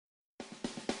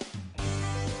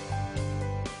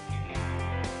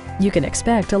You can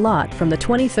expect a lot from the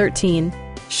 2013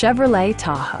 Chevrolet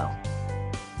Tahoe.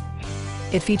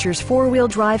 It features four-wheel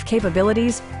drive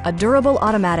capabilities, a durable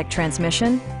automatic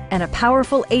transmission, and a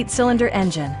powerful 8-cylinder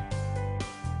engine.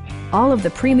 All of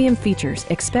the premium features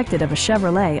expected of a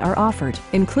Chevrolet are offered,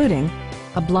 including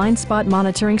a blind spot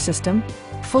monitoring system,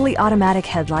 fully automatic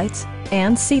headlights,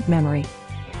 and seat memory.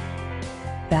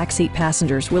 Backseat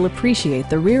passengers will appreciate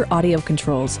the rear audio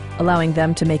controls, allowing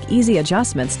them to make easy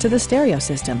adjustments to the stereo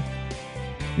system.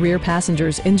 Rear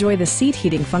passengers enjoy the seat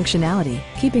heating functionality,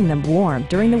 keeping them warm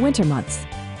during the winter months.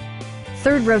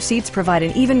 Third row seats provide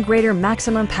an even greater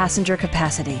maximum passenger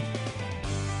capacity.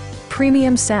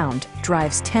 Premium sound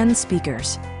drives 10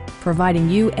 speakers, providing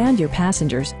you and your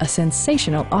passengers a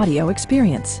sensational audio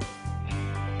experience.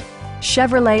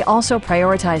 Chevrolet also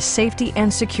prioritized safety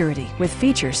and security with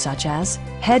features such as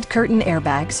head curtain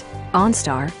airbags,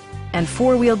 OnStar, and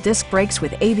four-wheel disc brakes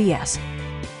with ABS.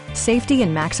 Safety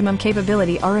and maximum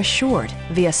capability are assured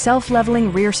via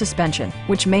self-leveling rear suspension,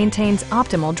 which maintains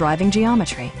optimal driving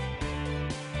geometry.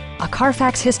 A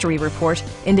Carfax history report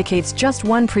indicates just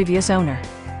one previous owner.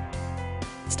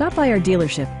 Stop by our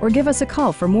dealership or give us a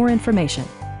call for more information.